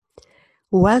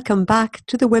Welcome back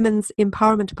to the Women's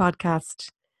Empowerment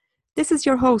Podcast. This is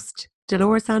your host,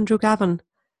 Dolores Andrew Gavin,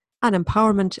 an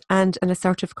empowerment and an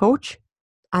assertive coach,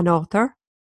 an author,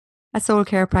 a soul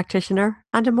care practitioner,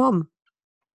 and a mum.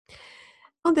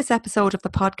 On this episode of the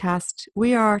podcast,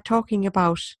 we are talking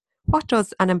about what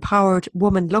does an empowered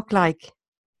woman look like?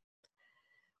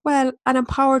 Well, an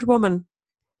empowered woman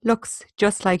looks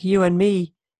just like you and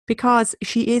me because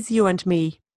she is you and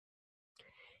me.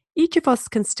 Each of us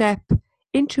can step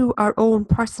into our own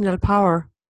personal power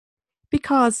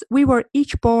because we were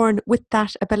each born with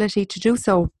that ability to do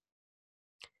so.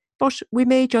 But we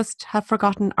may just have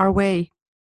forgotten our way.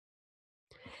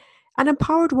 An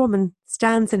empowered woman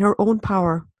stands in her own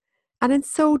power, and in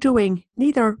so doing,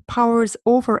 neither powers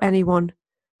over anyone,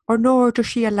 or nor does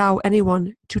she allow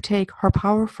anyone to take her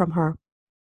power from her.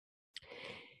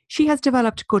 She has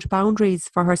developed good boundaries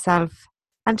for herself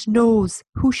and knows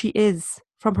who she is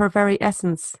from her very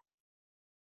essence.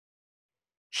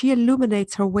 She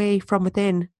illuminates her way from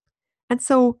within, and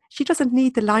so she doesn't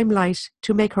need the limelight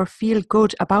to make her feel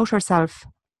good about herself.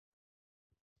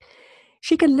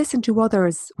 She can listen to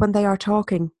others when they are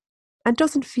talking and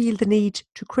doesn't feel the need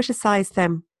to criticize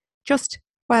them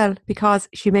because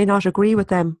she may not agree with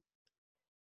them.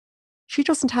 She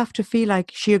doesn't have to feel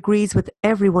like she agrees with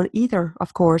everyone either,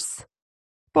 of course,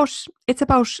 but it's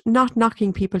about not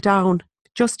knocking people down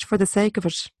just for the sake of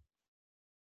it.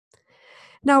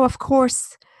 Now, of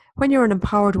course, when you're an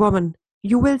empowered woman,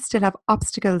 you will still have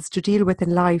obstacles to deal with in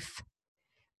life,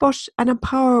 but an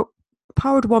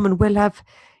empowered woman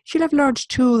she'll have learned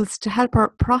tools to help her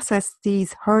process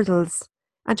these hurdles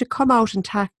and to come out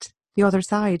intact the other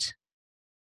side.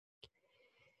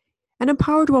 An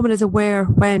empowered woman is aware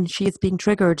when she is being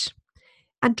triggered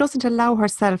and doesn't allow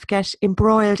herself get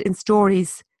embroiled in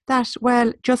stories that,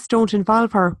 just don't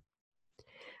involve her.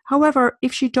 However,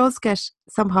 if she does get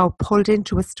somehow pulled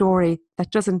into a story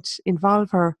that doesn't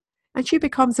involve her and she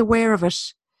becomes aware of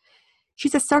it,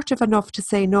 she's assertive enough to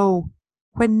say no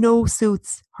when no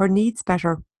suits her needs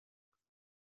better.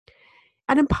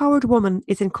 An empowered woman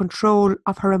is in control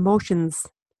of her emotions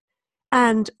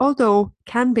and, although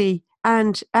can be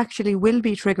and actually will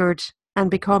be triggered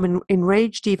and become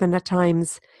enraged even at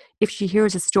times if she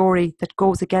hears a story that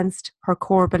goes against her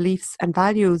core beliefs and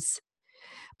values,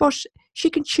 but she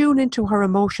can tune into her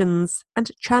emotions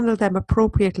and channel them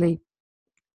appropriately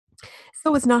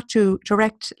so as not to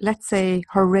direct, let's say,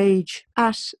 her rage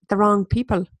at the wrong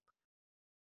people.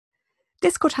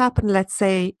 This could happen, let's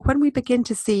say, when we begin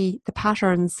to see the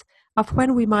patterns of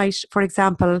when we might, for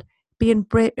example, be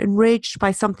enraged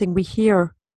by something we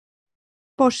hear.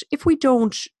 But if we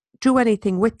don't do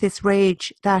anything with this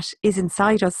rage that is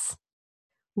inside us,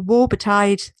 woe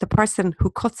betide the person who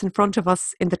cuts in front of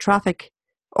us in the traffic,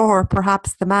 or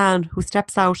perhaps the man who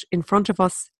steps out in front of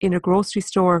us in a grocery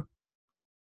store.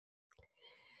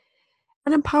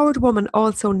 An empowered woman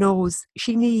also knows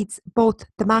she needs both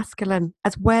the masculine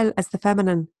as well as the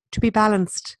feminine to be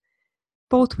balanced,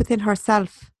 both within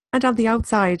herself and on the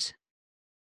outside.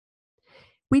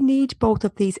 We need both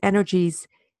of these energies,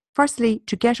 firstly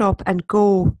to get up and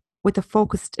go with the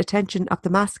focused attention of the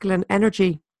masculine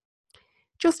energy,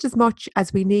 just as much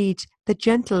as we need the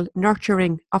gentle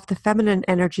nurturing of the feminine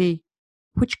energy,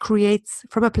 which creates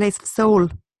from a place of soul.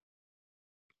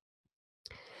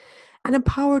 An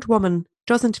empowered woman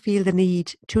doesn't feel the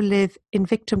need to live in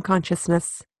victim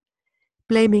consciousness,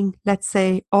 blaming, let's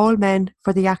say, all men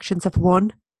for the actions of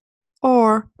one,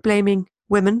 or blaming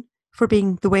women for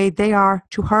being the way they are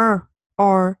to her,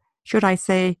 or should I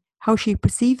say, how she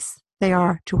perceives they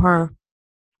are to her.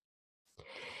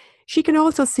 She can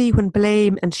also see when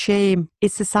blame and shame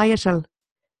is societal,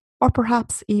 or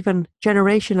perhaps even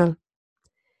generational,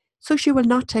 so she will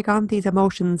not take on these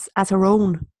emotions as her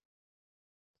own.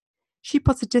 She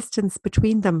puts a distance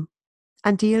between them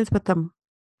and deals with them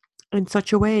in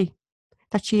such a way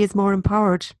that she is more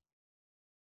empowered.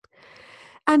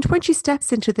 And when she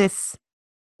steps into this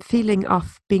feeling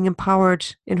of being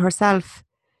empowered in herself,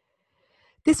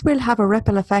 this will have a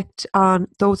ripple effect on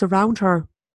those around her,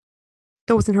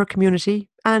 those in her community,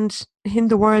 and in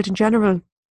the world in general.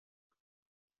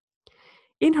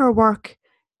 In her work,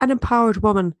 an empowered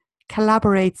woman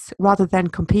collaborates rather than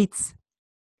competes.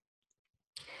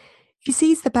 She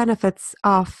sees the benefits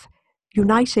of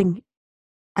uniting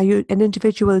an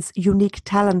individual's unique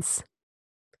talents,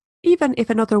 even if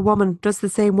another woman does the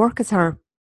same work as her.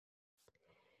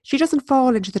 She doesn't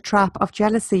fall into the trap of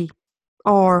jealousy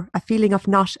or a feeling of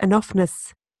not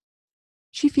enoughness.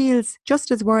 She feels just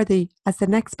as worthy as the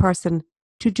next person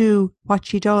to do what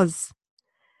she does,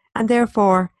 and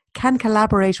therefore can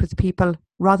collaborate with people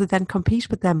rather than compete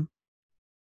with them.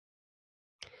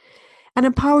 An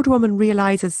empowered woman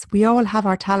realises we all have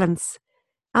our talents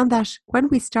and that when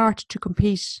we start to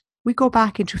compete, we go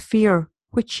back into fear,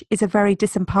 which is a very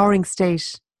disempowering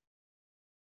state.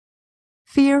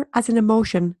 Fear as an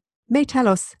emotion may tell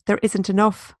us there isn't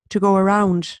enough to go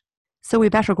around, so we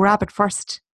better grab it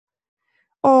first.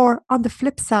 Or on the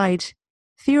flip side,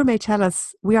 fear may tell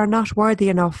us we are not worthy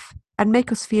enough and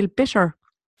make us feel bitter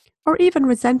or even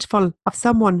resentful of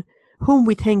someone whom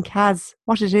we think has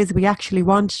what it is we actually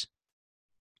want.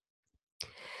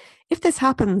 If this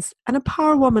happens, an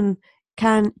empowered woman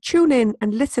can tune in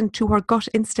and listen to her gut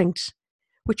instinct,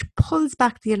 which pulls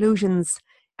back the illusions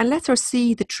and lets her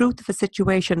see the truth of a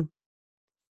situation.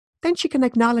 Then she can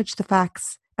acknowledge the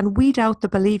facts and weed out the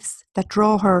beliefs that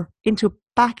draw her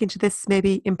back into this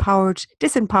maybe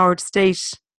disempowered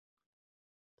state.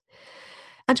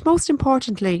 And most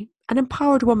importantly, an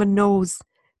empowered woman knows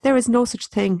there is no such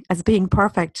thing as being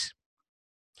perfect.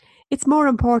 It's more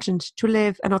important to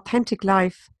live an authentic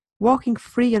life, walking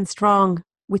free and strong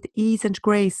with ease and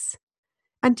grace,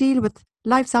 and deal with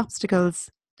life's obstacles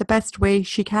the best way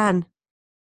she can.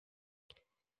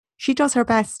 She does her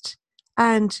best,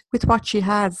 and with what she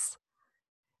has,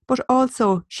 but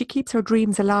also she keeps her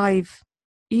dreams alive,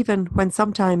 even when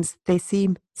sometimes they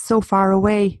seem so far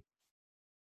away.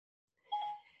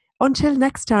 Until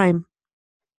next time,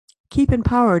 keep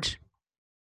empowered.